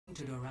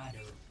to Dorado.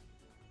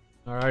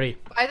 Alrighty.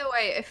 By the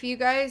way,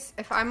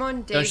 if I'm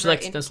on Diva...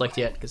 Don't select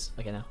yet, because,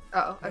 okay, now.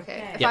 Oh,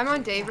 okay. If I'm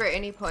on Diva at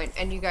any point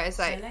and you guys,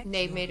 like,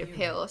 need me to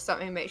peel or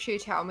something, make sure you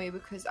tell me,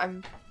 because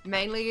I'm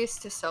mainly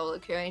used to solo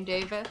queuing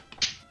Diva.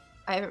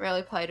 I haven't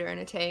really played her in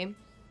a team.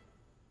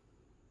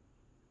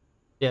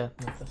 Yeah,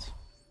 no, that's...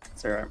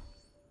 It's alright.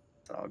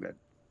 It's all good.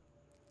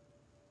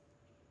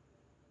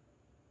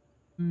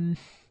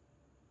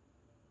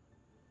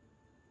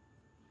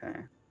 Okay.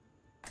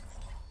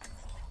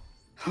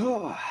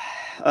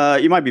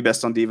 You might be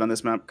best on Diva on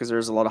this map because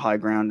there's a lot of high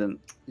ground and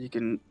you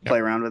can play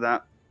around with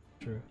that.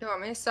 True. Do you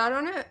want me to start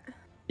on it?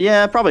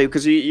 Yeah, probably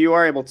because you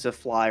are able to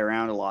fly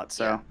around a lot,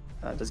 so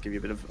that does give you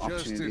a bit of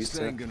opportunities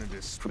to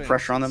put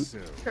pressure on them.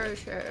 True,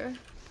 sure.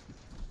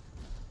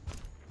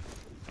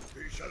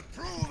 We shall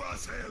prove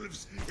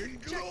ourselves in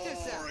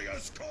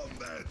glorious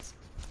combat.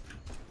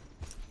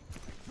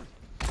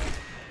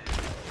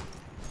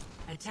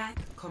 Attack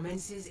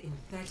commences in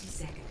 30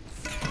 seconds.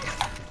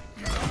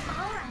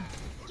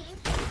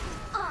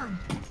 On.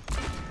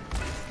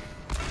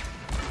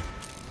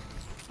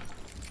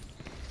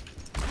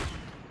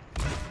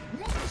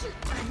 Let's shoot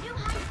for a new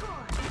high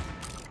score.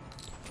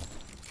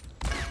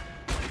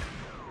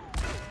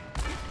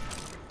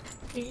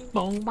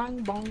 Bong,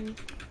 bang, bong.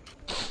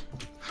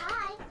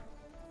 Hi.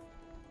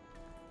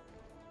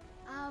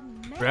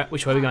 Right,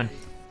 which way are we going?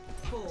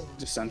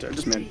 Just center,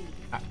 just mid.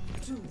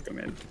 Go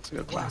mid. It's a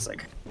good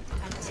classic.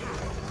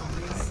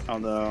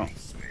 Although,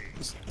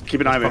 just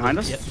keep an eye behind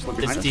us. Yep. Just look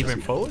behind It's us. deeper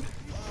and forward.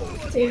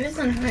 Davis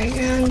on high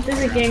ground. There's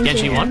a Genji.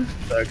 Genji one.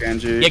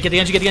 Genji. Yeah, get the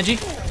Genji, get the Genji.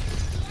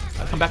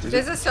 Come back.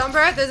 There's a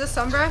Sombra,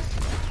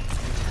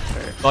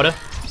 Got her.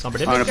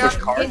 Somebody I'm did. gonna push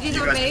cart. Genji's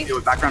You on guys me. can deal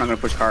with background. I'm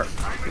gonna push cart.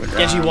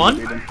 Genji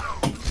one.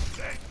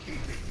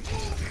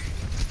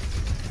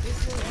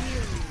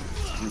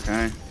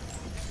 Okay.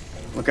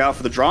 Look out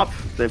for the drop.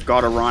 They've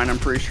got a Rhine, I'm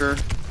pretty sure.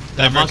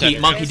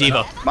 Monkey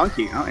Diva.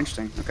 Monkey. Oh,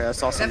 interesting. Okay, I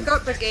saw some They've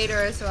got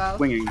Brigader as well.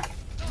 winging.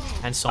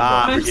 And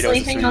Sombra. I'm Brigitte was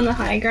sleeping the on the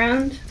high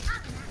ground.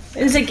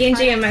 There's a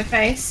Genji in my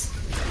face.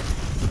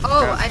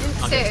 Oh, I didn't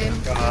see him.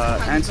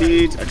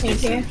 Anti.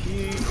 Thank you.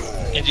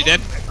 Genji dead?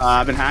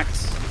 I've been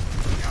hacked.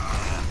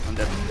 I'm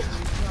dead.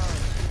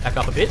 Back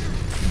up a bit.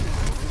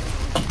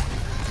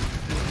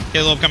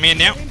 Kill coming in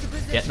now.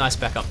 Yeah, nice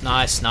backup.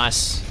 Nice,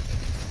 nice.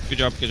 Good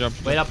job, good job.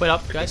 Wait up,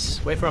 guys.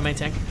 Wait for our main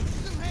tank.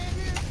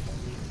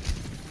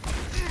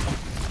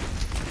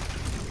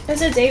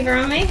 There's a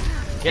Daver on me.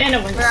 Yep. And a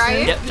Winston. Where are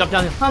you? Yep, jump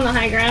down. On the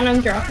high ground,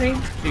 I'm dropping.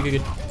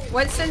 Good.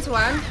 Winston's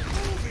one.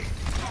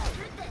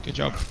 Good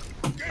job.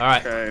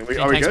 Alright. Okay, Main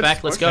are we tank's good?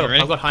 back. Let's go.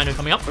 Ready? I've got Hainu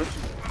coming up.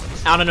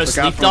 I don't know, Look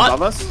out sleep from dart.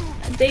 above us.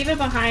 Daver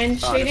behind,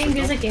 shooting. there we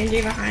There's a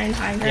Genji behind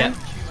high ground.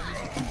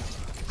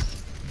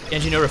 Yeah.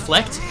 Genji no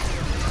reflect.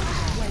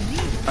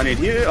 I need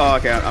you. Oh,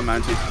 okay, I'm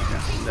anti.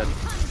 Yeah, I'm dead.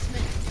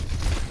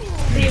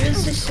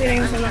 Daver's just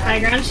shooting from the high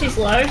ground. She's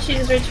low.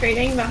 She's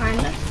retreating behind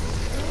us.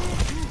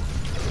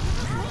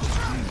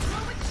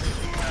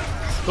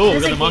 Cool, we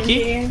There's got a the monkey.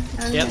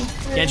 Genji, Yep.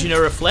 Genji no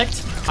reflect.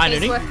 He's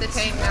Hainu. with the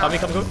team now. Come.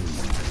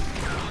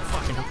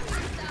 Fucking hell.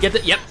 Get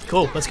the. Yep,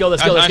 cool. Let's go.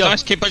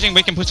 Nice. Keep pushing.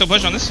 We can still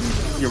push on this.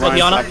 You're Got running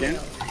Diana. back in.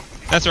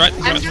 That's alright.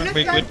 I'm gonna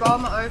throw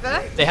bomb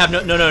over. They have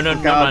no.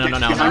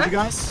 Behind you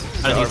guys.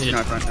 I don't think it's no,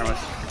 legit. front, never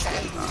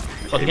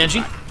mind. Got the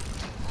Genji.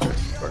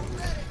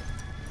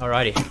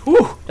 Alrighty.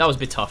 Whew, that was a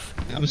bit tough.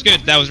 That was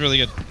good. That was really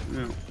good.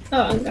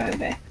 Oh, I'm going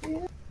back.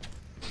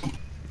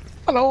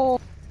 Hello.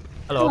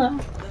 Hello.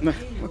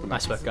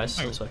 Nice work, guys.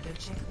 Nice work.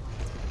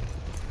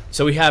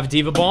 So we have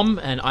Diva Bomb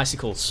and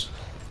Icicles.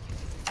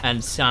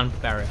 And Sound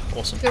Barrier.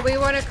 Awesome. Do we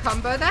want to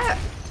combo that?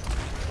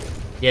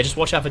 Yeah, just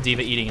watch out for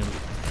Diva eating him.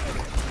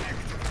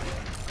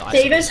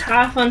 Daver's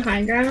half on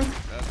high ground.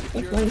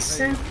 With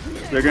Winston.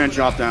 They're gonna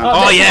drop down.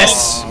 Oh,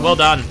 yes! Well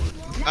done.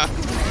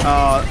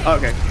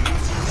 Okay.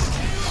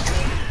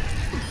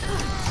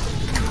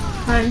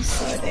 I'm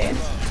so dead.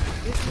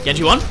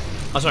 Genji won?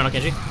 Oh, sorry, not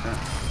Genji.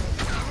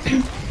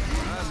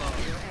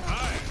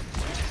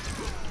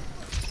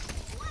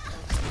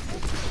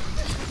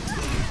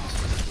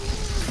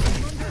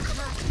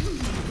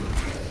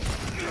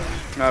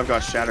 I've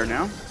got Shatter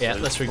now. Yeah,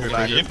 let's regroup.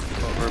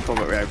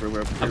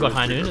 We're I've got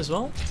High Noon as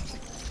well.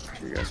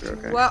 You guys are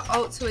okay. What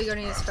ults are we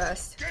gonna use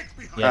first?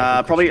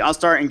 Yeah, probably I'll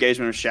start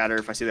engagement with Shatter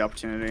if I see the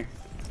opportunity.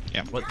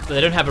 Yeah. Well, they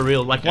don't have a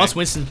real once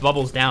Winston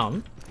bubbles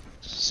down.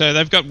 So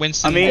they've got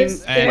Winston I mean,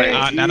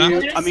 and Nana.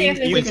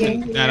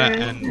 Winston, Nana,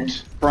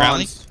 and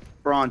Bradley.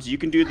 Bronze. You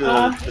can do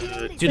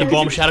the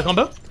bomb shatter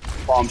combo.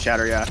 Bomb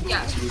Shatter, yeah.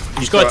 Yeah. You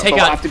just gotta take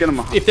out.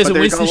 If there's a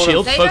Winston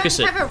shield, They focus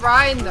don't it. have a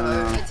Rhine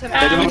though. It's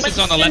a Winston's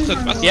on the left of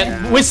us.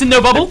 Yeah, Winston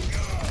no bubble.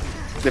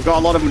 They've got a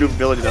lot of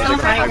maneuverability though. No They've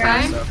got high high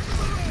ground, so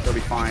they'll be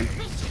fine.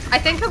 I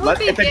think it would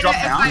be If they better drop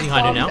if down, I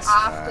behind it bombed now.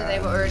 after they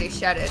were already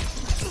shattered.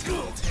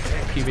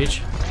 You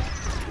bitch.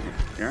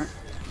 Here.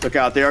 Look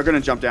out, they are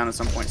gonna jump down at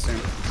some point soon.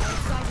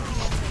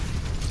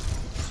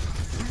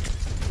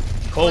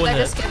 Call They're in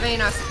just the.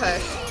 giving us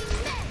push.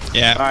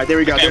 Yeah. Alright, there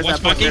we go. Okay, There's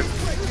watch that point Monkey.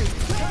 there.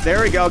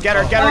 There we go. Get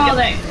her, get her, Oh,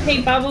 get her.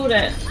 he bubbled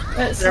it.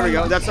 There we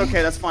go. That's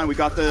okay. That's fine. We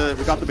got the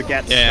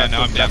baguettes. Yeah,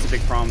 no, I'm down. That's a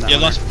big problem. You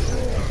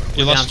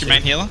lost your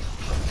main healer.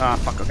 Ah,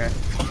 fuck. Okay.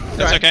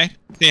 That's okay.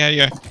 See how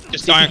you go.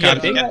 Just die on card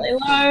if you can.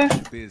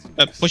 Really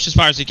low. Push as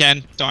far as you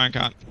can. Die on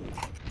card.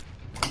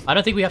 I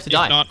don't think we have to If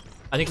die. not,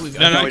 I think we.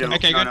 No, we don't.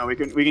 okay, good. No, we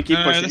can keep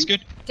no, pushing. that's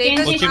good.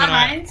 Davis, Genji's We'll keep an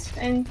eye. behind.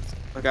 And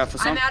Look out for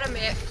some. I'm out of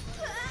map.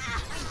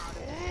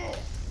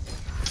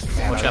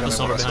 Watch out for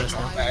someone behind us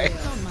now.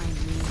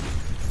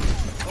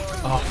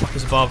 Oh, fuck,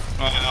 he's above.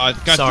 God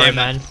Sorry, damn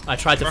man. it. I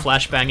tried to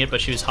flashbang it,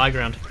 but she was high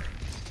ground.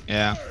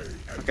 Yeah.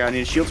 Okay, I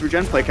need a shield to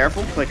regen. Play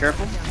careful. Play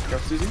careful.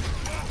 Careful, Susie.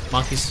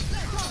 Monkeys.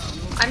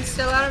 I'm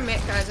still out of map,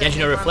 guys. Genji,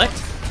 no reflect.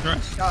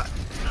 Shot.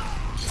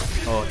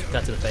 Oh,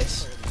 that to the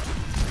face.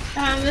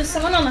 there's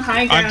someone on the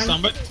high ground. I'm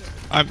somebody.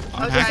 I'm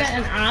Okay. Is hacked. that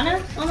an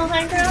Ana on the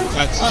high ground?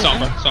 That's Oh,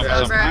 no.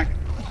 Sombra. Right.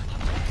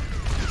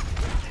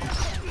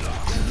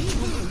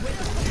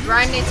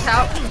 Ryan needs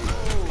help.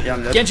 Yeah,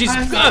 I'm dead. Genji's.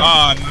 I'm good.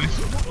 Oh, nice.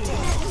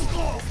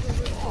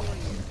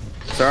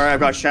 Sorry, I've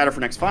got Shatter for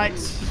next fight.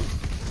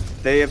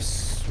 They have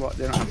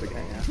they don't have the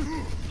game yet.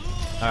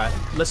 Alright,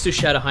 let's do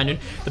Shadow High Noon.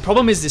 The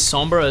problem is this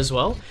Sombra as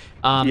well.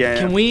 Yeah.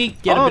 Can we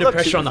get a bit of look,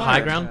 pressure she's on the fire.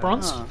 high ground,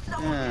 Bronze?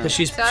 Yeah. Because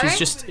she's Sorry?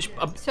 just.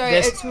 Sorry,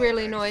 their, it's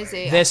really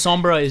noisy. their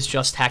Sombra is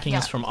just hacking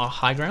us Yeah. from our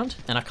high ground,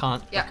 and I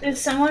can't. Yeah.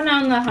 There's someone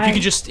on the high.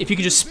 If you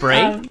could just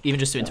spray, Um, even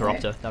just to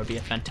interrupt her, that would be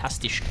a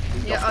fantastic.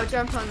 Yeah, I'll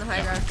jump on the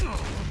high ground.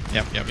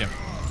 Yep.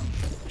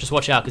 Just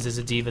watch out, because there's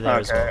a diva there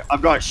as well. Okay,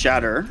 I've got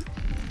Shatter.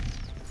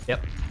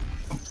 Yep.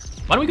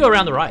 Why don't we go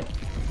around the right?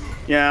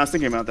 Yeah, I was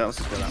thinking about that. Let's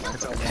just go that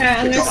way. Okay,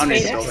 I'm Go gonna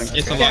underneath speed the it. building.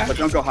 It's a Yeah. lot. But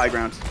don't go high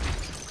ground.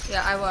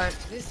 Yeah, I won't.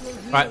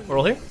 Alright, we're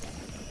all here.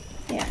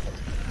 Yeah.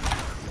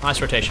 Nice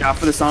rotation. Look out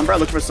for the Sombra.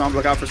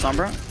 Look out for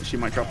Sombra. She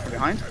might drop from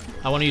behind.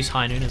 I want to use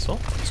High Noon as well.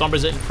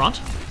 Sombra's in front.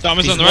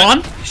 Sombra's He's on the right.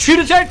 one. Shoot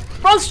it, Jake!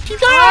 Bronze, keep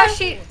going! Oh,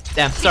 she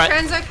Damn, sorry.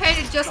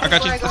 translocated just I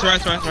got you. before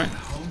That's right.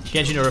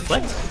 Genji no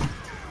reflect.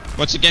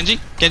 What's it, Genji?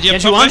 Genji up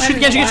Genji top. one. right?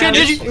 Shoot Genji,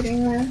 Genji.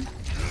 Shooting there.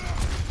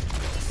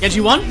 Genji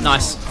one.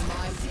 Nice.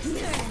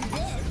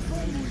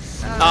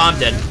 Oh, I'm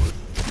dead.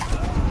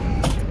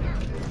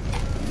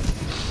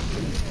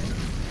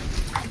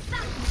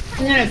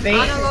 I'm gonna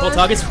beat. Call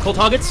targets. Call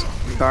targets.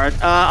 Guard.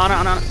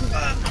 Anna.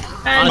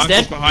 Ana's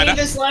dead. Behind us.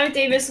 Davis low,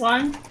 Davis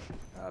one.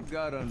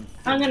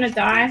 I'm gonna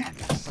die.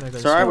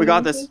 It's alright, we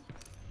got this.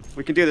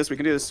 We can do this. We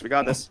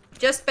got this.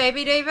 Just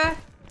baby diva.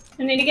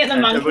 I need to get the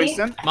monkey.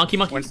 Winston? Monkey.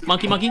 Winston.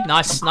 Monkey.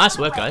 Nice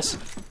work, guys.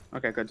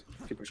 Okay, good.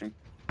 Keep pushing.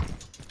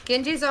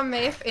 Genji's on me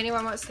if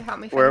anyone wants to help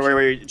me finish.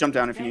 Wait. Jump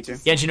down if you need to.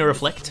 Genji no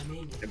reflect.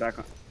 Get back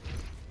on.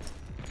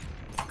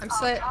 I'm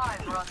slit.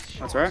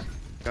 That's alright.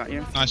 Got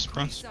you. Nice,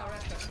 Bronze.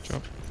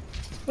 Job.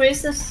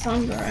 Where's the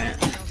Sombra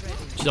at?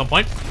 She's on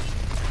point.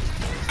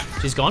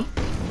 She's gone.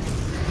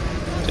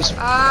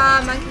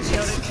 Ah, monkey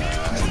shielded.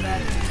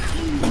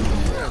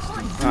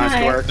 Nice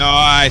Nice. work.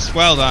 Nice.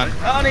 Well done.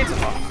 Oh, need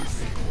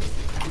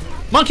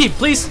to. Monkey,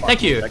 please.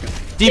 Thank you. Second.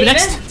 Diva Diva?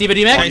 next. Diva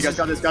You next. guys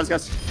got this, guys.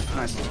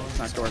 Nice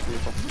work,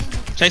 beautiful.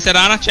 Chase that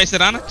Ana.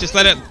 Just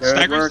let it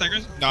stagger. work.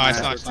 Nice.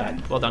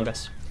 Well done,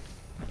 guys.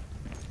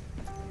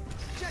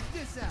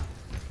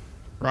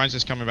 Ryan's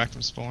just coming back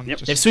from spawn. Yep.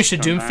 Just- They've switched to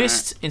Come back.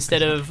 Doomfist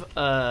instead of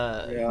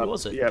what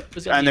was it? Yep.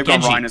 Was it And they've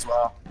gone Genji? Rhine as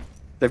well.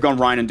 They've gone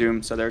Rhine and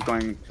Doom, so they're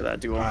going for that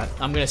duel.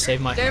 I'm gonna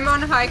save my. Doom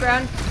on high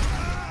ground.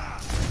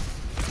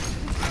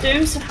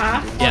 Doom's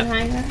half Yeah. on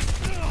high ground.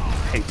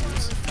 Hate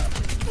this.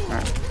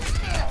 Alright.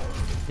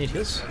 Need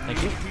heals.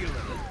 Thank you.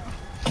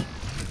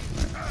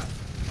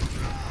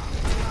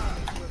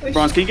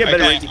 Bronze, can you get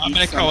better Okay, range? I'm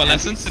gonna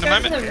coalescence in a Go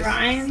for moment. the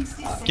Ryan.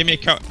 Give me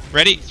a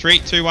ready. 3,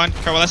 2, 1.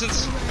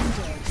 Coalescence.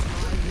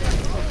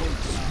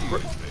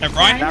 And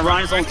Ryan. That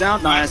Ryan's almost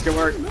down. Nice, good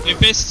work.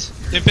 Doomfist.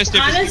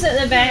 Ana's at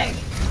the back.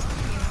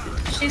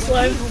 She's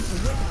low.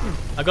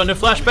 I got no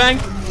flashbang.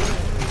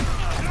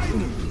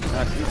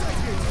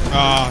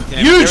 Oh,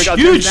 damn. There we Huge, go.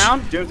 huge.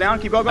 Doom's down.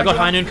 Keep going. I got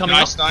High Noon coming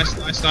Nice. up.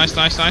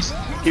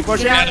 Keep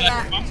pushing. Get out of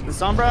that. The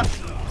Sombra.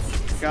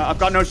 I've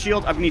got no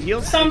shield. I need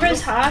heals.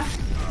 Sombra's half.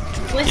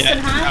 Less Yeah,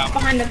 than half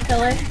behind the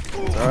pillar.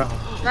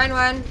 Run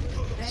one.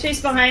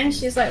 She's behind.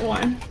 She's like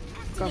one.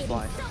 Gotta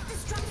fly.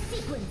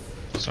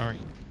 Sorry.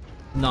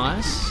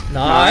 Nice. Good,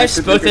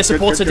 Both good, their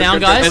supports good, are down,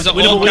 good, good. guys. There's an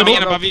Winnable, orb coming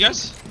in winnable. above you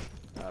guys.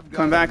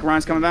 Coming back.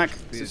 Ryan's coming back.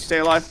 Stay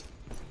alive.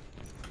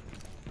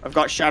 I've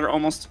got Shatter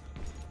almost.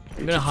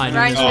 I'm gonna High Noon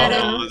Ryan as well.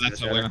 Shatter. Oh,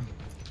 that's a winner.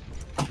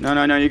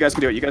 No. You guys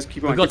can do it. You guys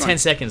keep going. We've got keep 10 going.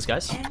 seconds,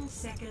 guys. 10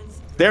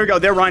 seconds. There we go.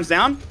 There, Ryan's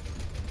down.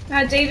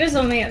 Diva's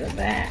on me at the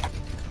back.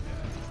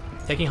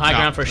 Taking high No,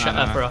 ground for a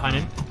no. for a High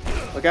Noon.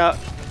 Look out.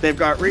 They've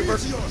got Reaper.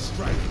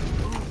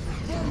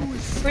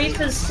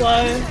 Reaper's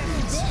slow.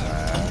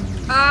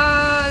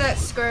 Ah,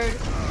 that's screwed.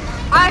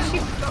 Ah, she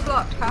got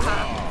blocked.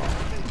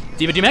 Haha.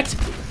 Diva demect.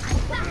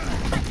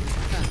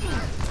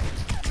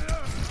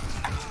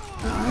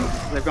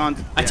 They've gone.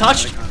 I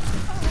touched.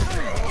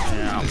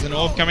 Yeah. There's an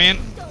orb coming in.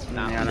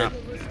 Yeah, no.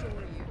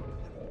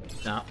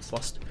 Nah, it's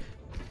lost.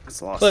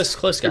 It's lost.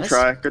 Close, guys.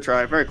 Good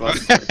try. Very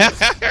close.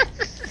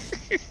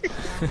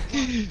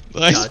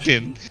 Nice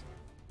pin.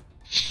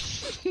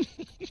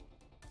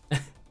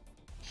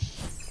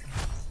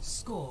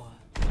 Score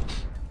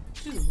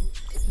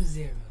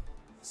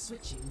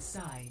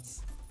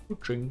sides.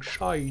 Switching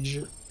sides.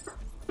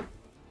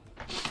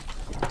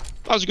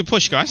 That was a good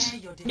push, guys.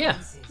 Prepare your Yeah.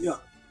 defenses. Yeah.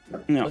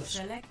 No.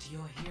 Select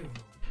your hero.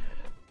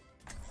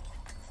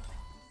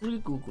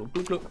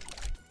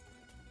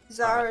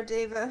 Zara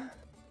Diva.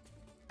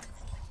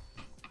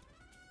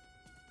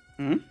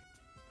 Hmm?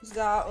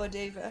 Zara or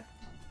Diva.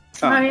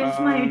 Sorry if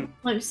my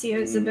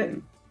Lucio's a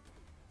bit.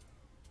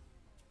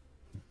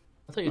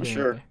 I thought you were doing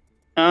Sure. okay.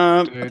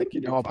 I Dude, think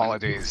you do no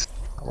apologies.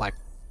 Like,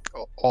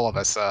 all of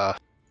us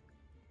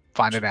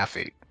finding our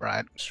feet,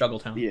 right? Struggle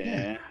town.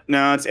 Yeah.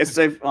 No, it's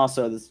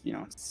also this. You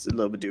know, it's a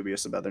little bit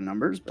dubious about their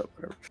numbers, but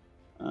whatever.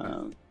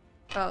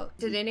 Well,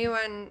 did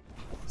anyone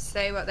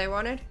say what they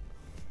wanted?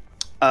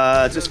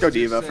 Just go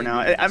Diva for now.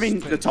 I mean,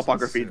 the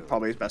topography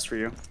probably is best for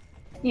you.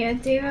 Yeah,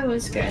 Diva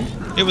was good.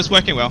 It was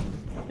working well.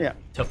 Yeah.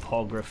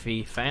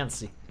 Topography,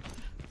 fancy.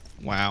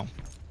 Wow.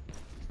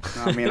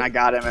 I mean, I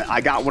got him.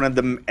 I got one of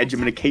the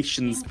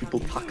educations people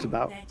talked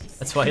about.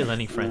 That's why you're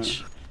learning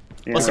French.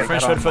 Yeah, What's the like,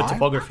 French word for online?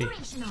 topography?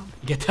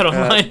 Get that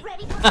online?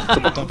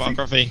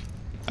 Topography.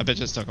 I bet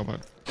just talk about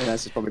yeah,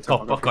 that's just probably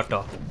topography.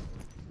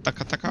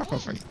 Topography.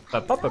 topography.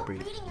 Topography.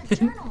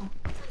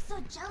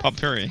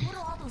 Potpourri.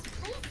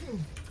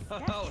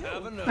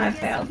 I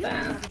failed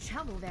that.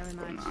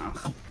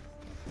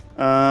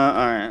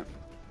 Alright.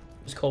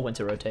 It's called when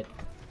to rotate.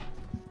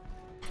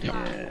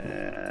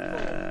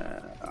 Yeah.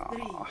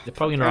 They're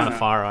probably gonna run a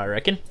fire, I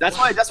reckon. That's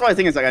why I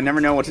think it's like I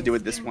never know what to do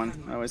with this one.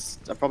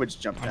 I probably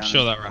just jump down. I'm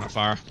sure that ran a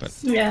fire, but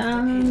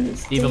Yeah.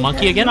 Diva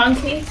monkey again?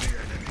 Monkey.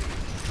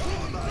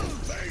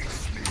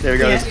 There we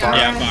go. Yeah. This far.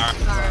 yeah,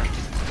 fire.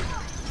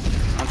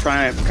 I'm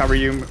trying to cover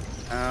you,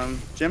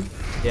 Jim,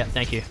 Yeah,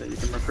 thank you. so you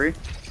can run free.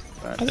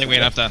 I think we're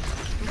gonna have to.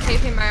 I'm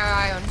keeping my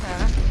eye on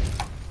her.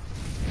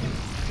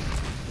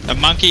 The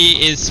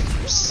monkey is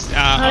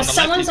on the left.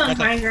 Someone's Is on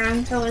better. high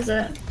ground. Who is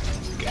it?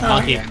 Oh.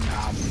 Monkey. And,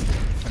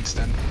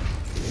 Winston.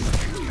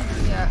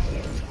 Yeah.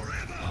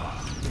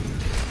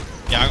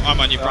 Yeah, I'm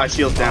on you, My bro.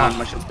 shield's down.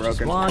 My shield's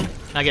broken. One. Can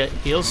I get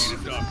heals? Sorry.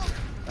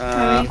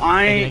 Thank you,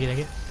 I thank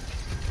you.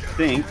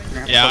 think.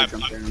 Yeah,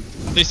 Jump down.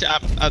 Lucy,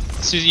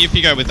 Susie, if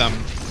you go with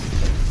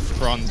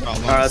bronze, All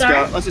right, let's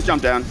Sorry. go. Let's just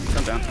jump down.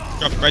 Jump down.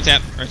 drop,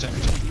 rotate.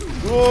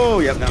 Whoa,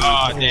 yep. No.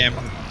 Oh damn.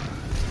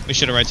 We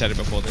should have rotated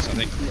before this, I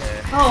think.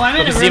 Oh, I'm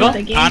in a What, room with a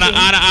Ziva? Genji.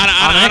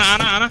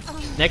 Anna.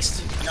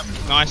 Next. Yep.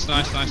 Nice.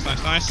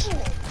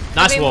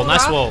 Nice Big wall,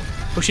 nice rock. wall.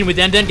 Push in with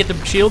Den, get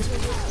the shield.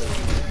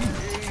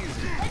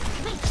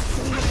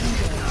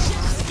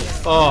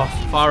 Oh,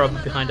 fire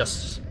up behind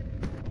us.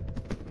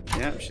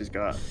 Yeah, she's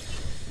got.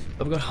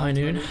 I've got high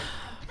noon.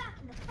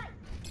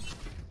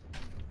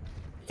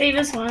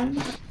 Diva's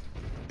one.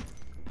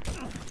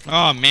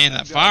 Oh man,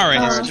 that fire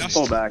rate is Just just.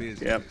 pull back.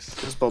 Yep.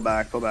 Just pull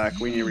back.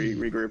 We need to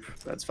regroup.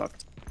 That's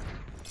fucked.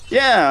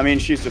 Yeah, I mean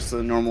she's just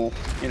a normal,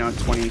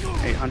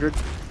 2800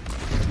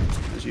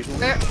 as usual.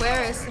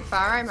 Where is the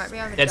fire? I might be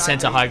able to Dead dive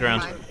center, in. high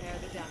ground.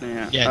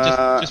 Yeah.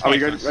 Yeah, just are we wait,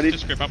 good? guys. Ready?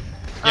 Just grip up.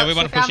 Yeah, we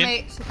want to push in.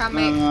 She found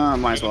me.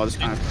 Might as well just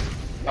kind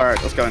of. All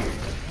right, let's go in.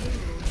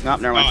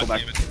 Nope, never mind. Oh, Pull back.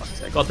 damn it. Fuck's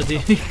sake. Got the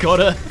D. Got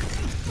her.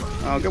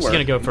 Oh, good She's work.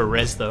 gonna go for a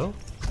res though.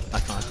 I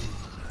can't.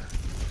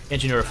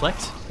 Engineer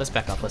reflect. Let's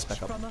back up. Let's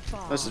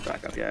just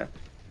back up.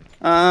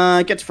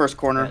 Yeah. Get to first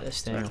corner. Yeah, they're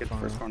staying Get to far.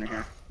 first corner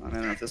here. I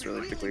don't know if this is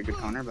really particularly a good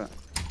corner, but.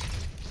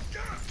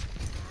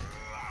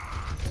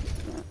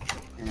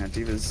 Yeah,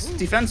 Diva's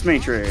defense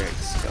matrix.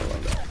 Gotta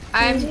love that.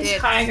 I'm Genji's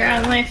dead. high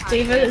ground left.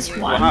 Diva is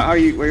Well, one. how are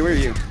you? Where are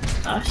you?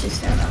 Oh, she's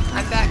down.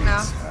 I'm back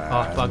now.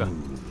 Oh, bugger.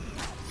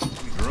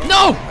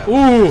 No!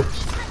 Ooh!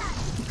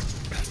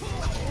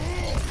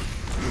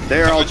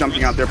 They're all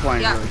jumping out. They're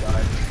playing Yeah. really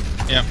bad.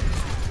 Yep.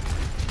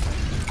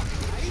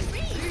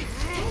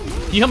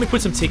 Can you help me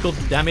put some tickle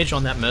damage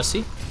on that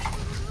Mercy?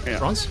 Yeah.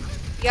 Bronze?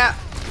 Yeah.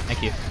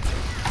 Thank you.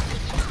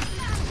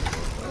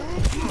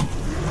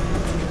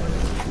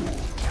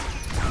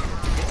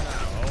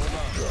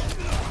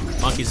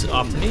 Monkey's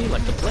after me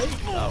like the plague.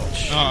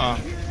 Ouch. Oh.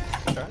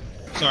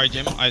 Sorry,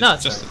 Jim. I No,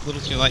 it's just alright. a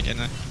little too late getting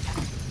there.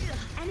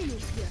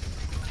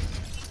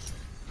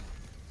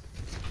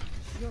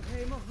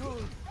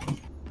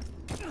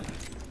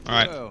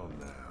 Alright.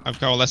 I've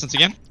coalescence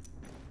again.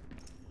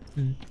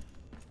 All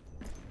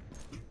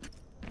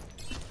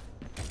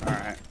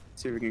right.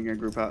 See if we can get a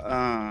group out. Oh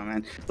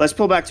man. Let's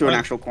pull back to an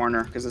actual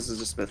corner because this is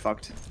just a bit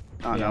fucked.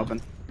 Out in Yeah.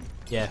 open.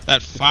 Yeah.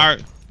 That fire.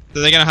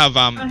 They're gonna have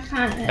I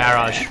can't.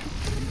 Barrage. Yeah,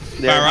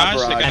 Barrage, not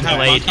they're gonna And have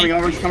blade. Coming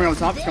over the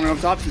top. It's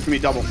gonna be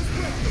double.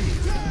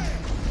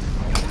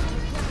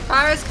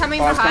 Fire's coming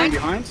Fire's coming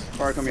behind. behind.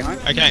 Fire coming behind.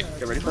 Okay.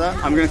 Get ready for that.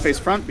 I'm gonna face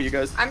front, but you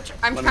guys. I'm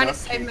Let me trying know. to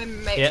save my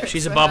matrix. Yeah,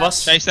 she's with above her.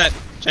 us. Chase that.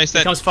 Chase Here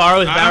that. comes Faro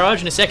with Anna.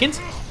 barrage in a second.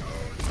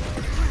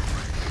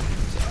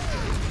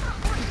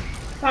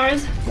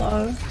 Fara's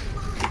low.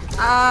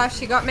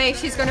 She got me.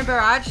 She's gonna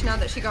barrage now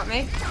that she got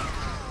me.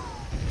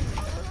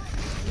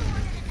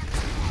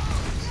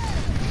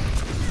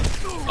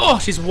 Oh,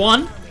 she's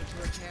one.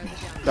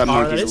 That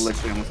Fire, monkey's that is.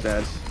 literally almost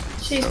dead.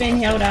 She's been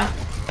healed up.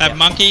 That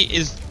monkey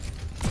is.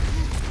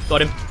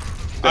 Got him.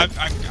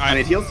 I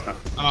need heals. Oh.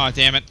 Oh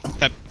damn it!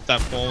 That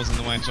ball was in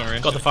the way. I'm sorry.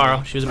 Got the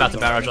Faro. She was about to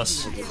barrage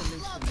us.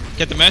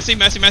 Get the Mercy.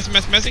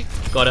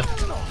 Got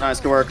her. Nice,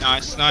 good work.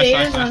 Nice.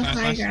 David's on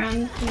high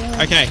ground.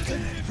 Yeah. Okay.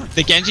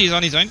 The Genji is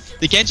on his own.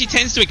 The Genji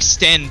tends to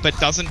extend, but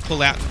doesn't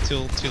pull out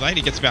until too late.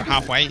 He gets about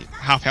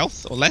half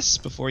health or less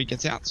before he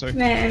gets out. So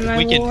Man,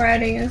 my wall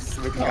riding is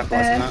We can not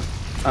capitalize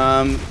bad.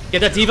 on that. Get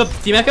that D.Va,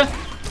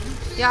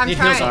 D-Mecha. Yeah, I'm Need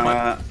heals trying.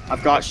 on.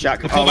 I've got Shaq.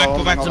 Pull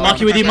back. There's a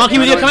monkey with you,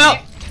 come out!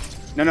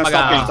 No, Okay.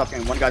 stop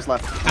game. One guy's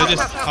left. they'll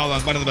just hold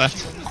on. One on the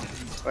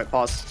left. Wait,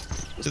 pause.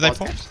 Just Did they pause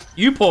pause? game.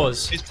 You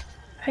pause.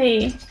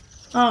 Hey.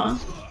 Oh.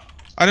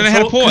 I don't know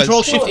how to pause.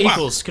 Control Shift Oh, fuck.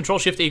 equals. Control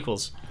Shift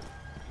equals.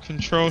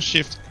 Control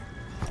Shift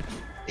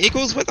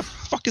equals. Where the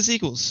fuck is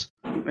equals?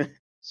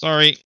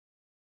 Sorry.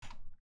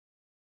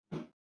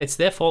 It's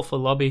their fault for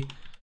lobby.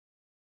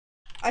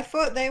 I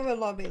thought they were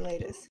lobby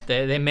leaders.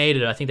 They made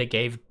it. I think they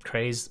gave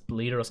Craze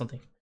leader or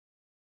something.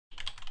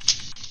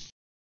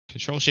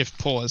 Control Shift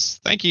pause.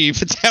 Thank you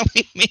for telling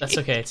me. That's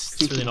okay. It's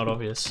really not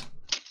obvious.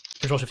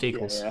 Control Shift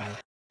equals.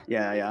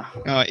 Yeah.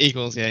 Oh,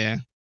 equals. Yeah.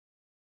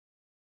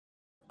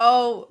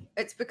 Oh,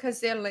 it's because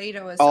their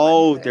leader was.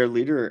 Oh, their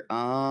leader.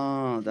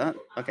 Oh, that.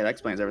 Okay, that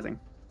explains everything.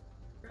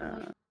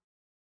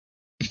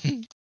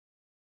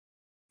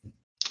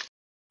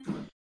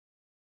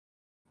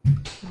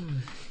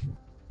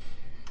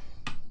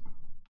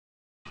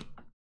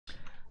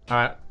 All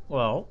right.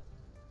 Well,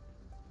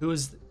 who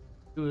is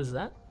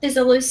that? There's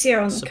a Lucio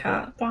on the Support.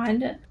 cart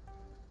behind it.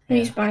 And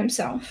he's by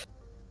himself.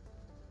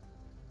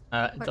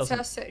 It What's doesn't.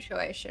 our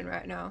situation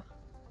right now?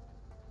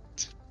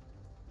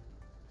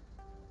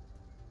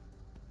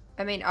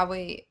 I mean, are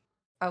we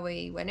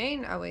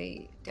winning? Are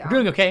we down? We're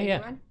doing okay, yeah.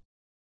 Anyone?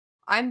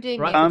 I'm doing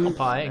Right, medium.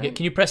 pie.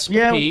 Can you press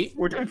Yeah, P?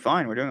 we're doing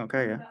fine. We're doing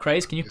okay. Yeah.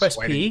 Craze, can you Just press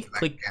waiting P? for that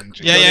Click.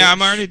 Genji. Yeah.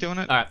 I'm already doing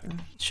it. All right.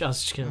 I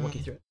was just gonna walk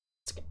you through it.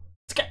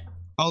 Let's go.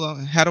 Hold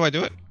on. How do I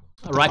do it?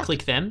 Right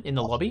click them in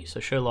the lobby. So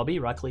show lobby.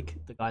 Right click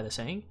the guy they're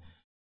saying,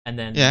 and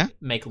then Yeah.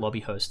 make lobby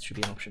host should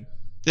be an option.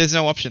 There's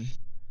no option.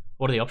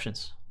 What are the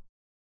options?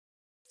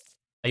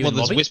 Are you Well, in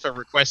there's lobby? whisper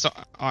request.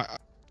 Oh,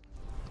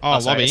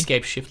 Sorry, lobby.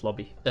 Escape shift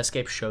lobby.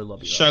 Escape show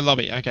lobby. Show right?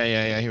 lobby. Okay.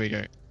 Yeah. Here we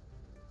go.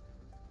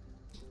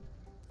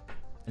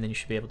 And then you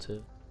should be able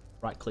to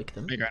right click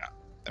them. There we go.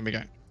 There we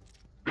go.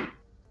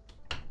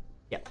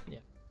 Yeah.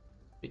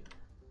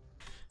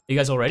 You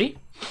guys all ready?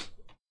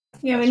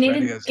 Yeah, we That's need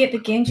ready to as- get the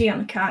Genji on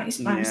the cart. He's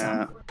by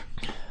himself.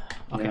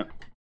 Okay. Yeah.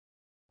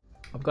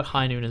 I've got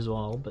high noon as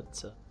well, but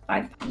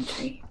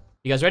 5.3.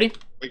 you guys ready?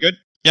 We good?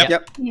 Yep.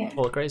 Yep. Yeah.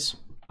 Call it Grace.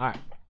 All right.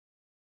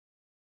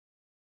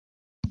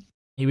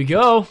 Here we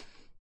go.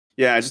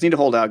 Yeah, I just need to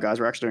hold out, guys.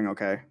 We're actually doing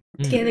okay.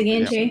 Get the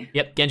Genji.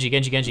 Yep,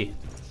 Genji.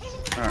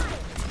 All right.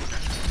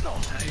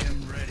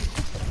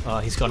 Oh,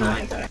 he's gone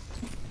away.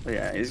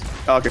 Yeah, he's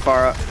okay.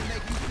 Far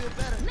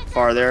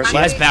there.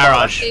 Where's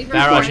Barrage?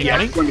 Barrage, are you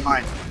coming? Going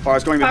behind.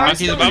 Far's going behind.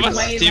 Monkey's above us.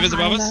 Way Steve is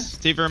above behind us. us.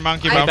 Steve and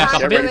Monkey I above back us.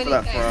 up a can't bit. do Ready for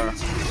that.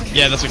 anything.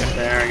 Yeah, that's okay.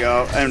 There we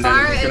go. And then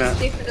Farah he's is gonna.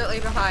 definitely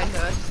behind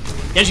her.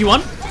 Genji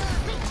one.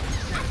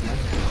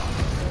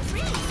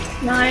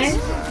 Nice.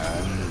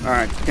 All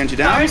right, Genji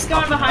down. Far's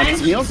going behind.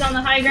 some heals. She's on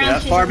the high ground. Yeah,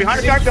 She's far on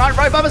behind, the-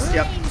 right above us.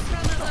 Yep.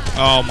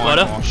 Oh my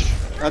Water. gosh.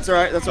 That's all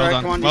right. That's all Well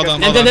right. done, Come on. well you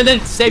done, guys- well Then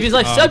save his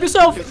life. Oh. Save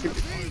yourself.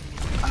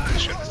 I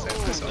should have said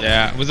this.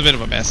 Yeah, it was a bit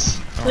of a mess.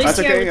 Lucio That's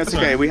okay. with That's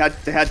okay.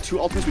 They had two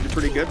ultimates. We did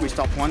pretty good. We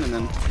stopped one, and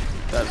then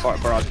that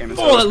barrage came in.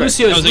 So Oh, that it was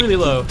Lucio That is was a- really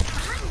low.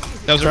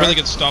 That was a really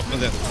good stop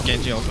with it,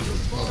 Genji ultimate.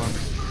 Well done.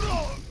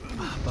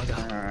 great.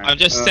 All right. I'm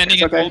just standing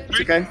it's at okay. all It's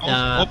three. okay.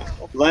 Oh,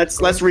 Let's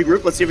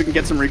regroup. Let's see if we can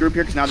get some regroup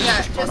here, because now they're Yeah,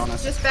 just pushing hard on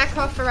us. just back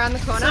off around the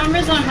corner.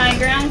 Sombra's on high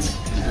ground.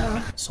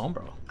 Oh.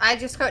 Sombra. I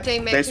just got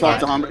demoted. They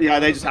swapped on. Yeah,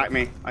 they just hacked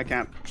me. I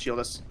can't shield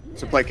us.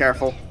 So play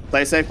careful.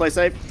 Play safe. Play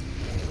safe.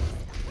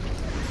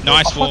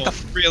 Nice wall.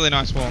 Really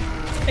nice wall.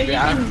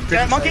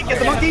 Yeah, monkey. Get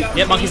the monkey.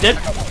 Yep, monkey's dead.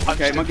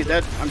 Okay, monkey's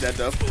dead. I'm dead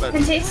though. But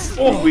Contest.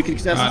 we can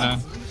contest. I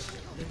know.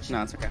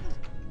 No, it's okay.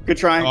 Good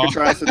try. Oh. Good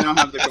try. So now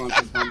have the going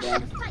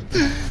down.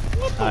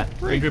 Alright,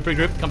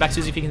 regroup. Come back,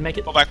 Susie, if you can make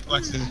it. Pull back.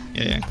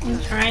 Yeah.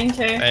 I'm trying to.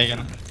 There you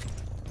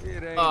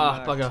go.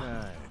 Ah, bugger.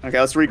 Okay,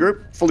 let's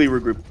regroup. Fully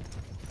regroup.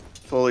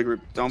 Fully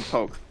group. Don't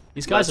poke.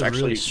 These guys Let's are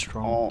really actually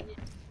strong.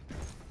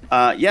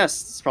 all-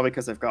 yes, it's probably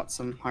because they've got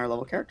some higher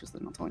level characters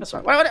than I'm telling you. That's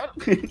What?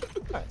 Alright,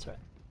 that's right.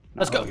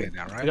 Let's go. Okay, You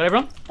now, got right?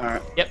 everyone?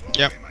 Alright.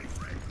 Yep.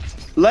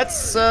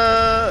 Let's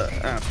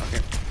fuck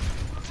it.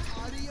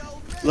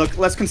 Look,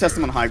 let's contest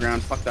them on high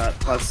ground. Fuck that.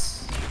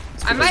 Let's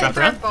I might Wrap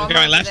throw a around. bomb We're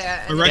going over left.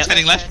 there We're and rotating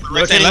then- left. We're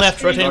Rotating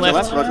left. roger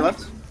left, roger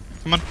left.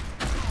 Come on.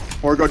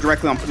 Or go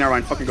directly on. Never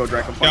mind. Fucking go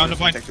directly on. Go on the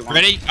It's point. gonna take too long.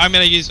 Ready? I'm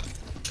gonna use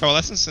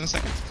coalescence in a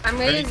second. I'm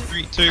gonna Ready? use,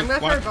 3, 2, I'm gonna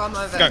throw 1. a bomb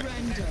over. Go.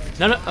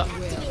 No.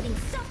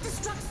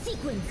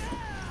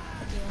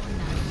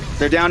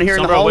 They're down here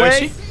in the Sombra, where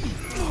is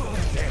hallway.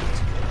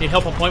 she? Need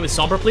help on point with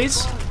Sombra,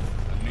 please?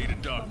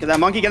 Get that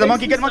monkey. Get the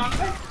monkey. Get the monkey.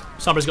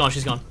 Sombra's gone.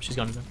 She's gone.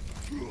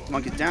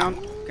 Monkey's down.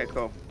 Okay,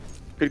 cool.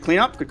 Good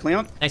cleanup. Good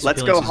cleanup. Thanks for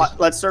Let's peeling, go. Susie.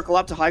 Let's circle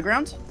up to high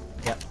ground.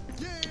 Yep.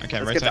 Okay, Let's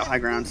rotate. get that high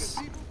ground.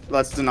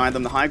 Let's deny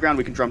them the high ground.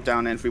 We can jump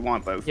down in if we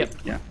want, but if Yep.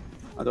 yeah.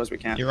 Otherwise we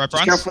can't. You right,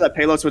 Just Bronze? careful for that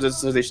payload so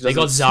they They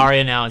got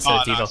Zarya now instead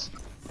of Diva. nice.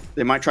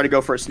 They might try to go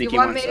for a sneaky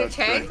want one. me to so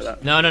be ready take? for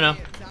that. No.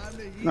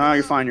 No,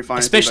 you're fine. You're fine.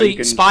 Especially You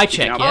can- spy you can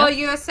check, out- yeah? Oh,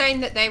 you were saying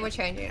that they were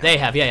changing it. They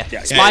have, yeah.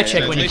 Yeah, Spy yeah,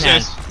 check yeah, when yeah. you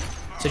can. Yes.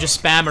 So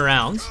just spam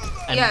around.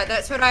 And Yeah,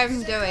 that's what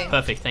I'm doing.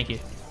 Perfect, thank you.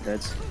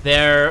 That's-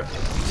 They're...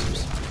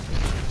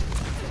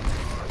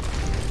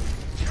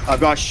 I've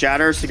got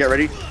shatters to get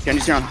ready.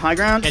 Genji's here on high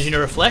ground. Genji to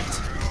reflect.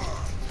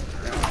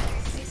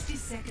 60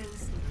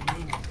 seconds.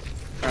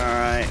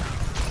 Alright.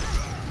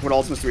 What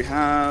ultimates do we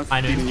have?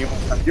 I know. You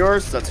have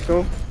yours. That's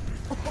cool.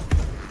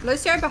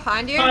 Lucio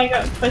behind you. Oh, I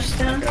got pushed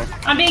down. Okay.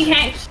 I'm being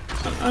hacked.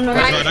 I'm not.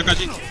 Right. Right, I got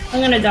you.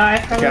 I'm gonna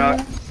die probably.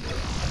 Yeah.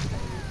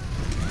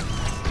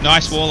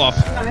 Nice wall off.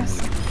 Nice.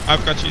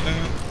 I've got you. No.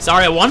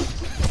 Zarya 1.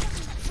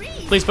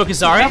 Please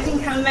focus I Zarya. can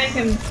come back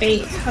and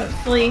beat.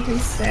 Hopefully you can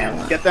stay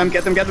alive. Get them.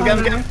 Get them. Get them. Get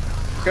them. Get them.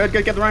 Good.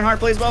 Good. Get the Reinhardt,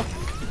 please, well.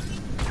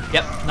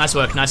 Yep, nice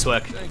work, nice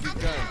work.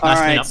 All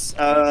clean right.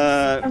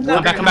 up. Come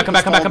back, come back, come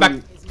back, come back, come back.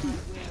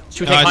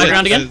 Should we take high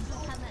ground again?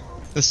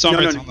 The No,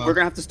 Sombrer's no, on the... we're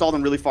gonna have to stall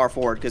them really far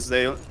forward because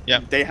they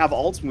have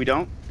ults and we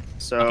don't.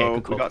 So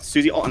Okay, cool. we got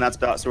Susie ult and that's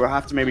about. So we'll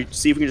have to maybe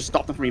see if we can just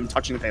stop them from even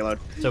touching the payload.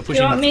 So Do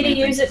pushing. you want me to main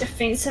thing. use it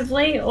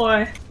defensively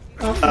or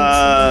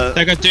offensively?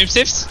 They got Doom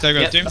Sifts. They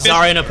got Yep, Doom Sifts.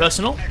 Zarya no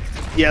personal.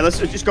 Yeah, let's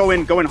just go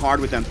in hard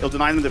with them. It'll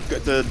deny them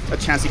a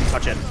chance to even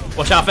touch it.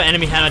 Watch out for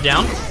enemy hammer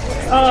down.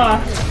 Oh,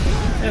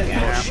 there we go.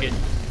 Yeah. Shit,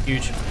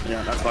 huge.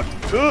 Yeah, that's fucked.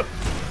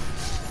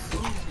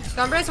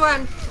 Sombra's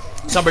one.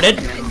 Sombra dead.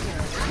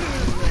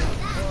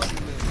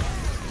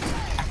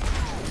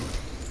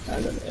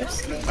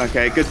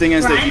 Okay, good thing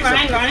is they Ryan, use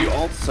up Ryan. the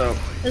ult, so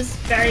This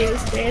Barry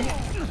is dead.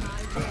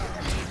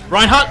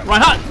 Reinhardt. Ah,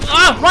 Reinhardt,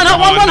 Oh,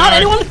 Reinhardt, no.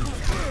 anyone?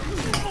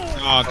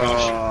 Oh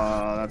gosh.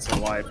 that's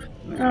a wipe.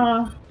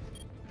 Oh,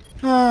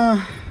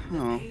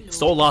 Oh.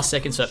 Stole last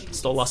second, sir.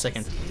 Stole last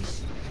second.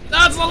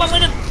 Ah, it's not last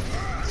second.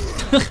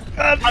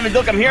 I mean,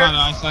 look, I'm here. Oh,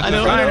 nice. I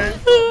know.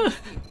 Ryan.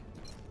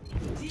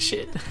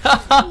 Shit.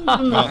 Alright,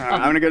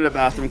 I'm gonna go to the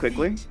bathroom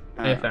quickly.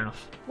 Yeah, fair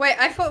enough. Wait,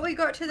 I thought we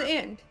got to the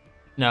end.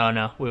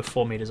 No, we were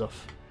 4 meters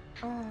off.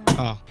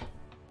 Oh.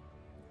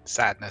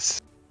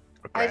 Sadness.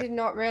 I Regret. did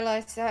not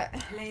realize that.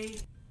 Play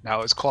No,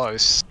 it was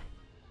close.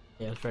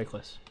 Yeah, it was very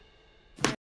close.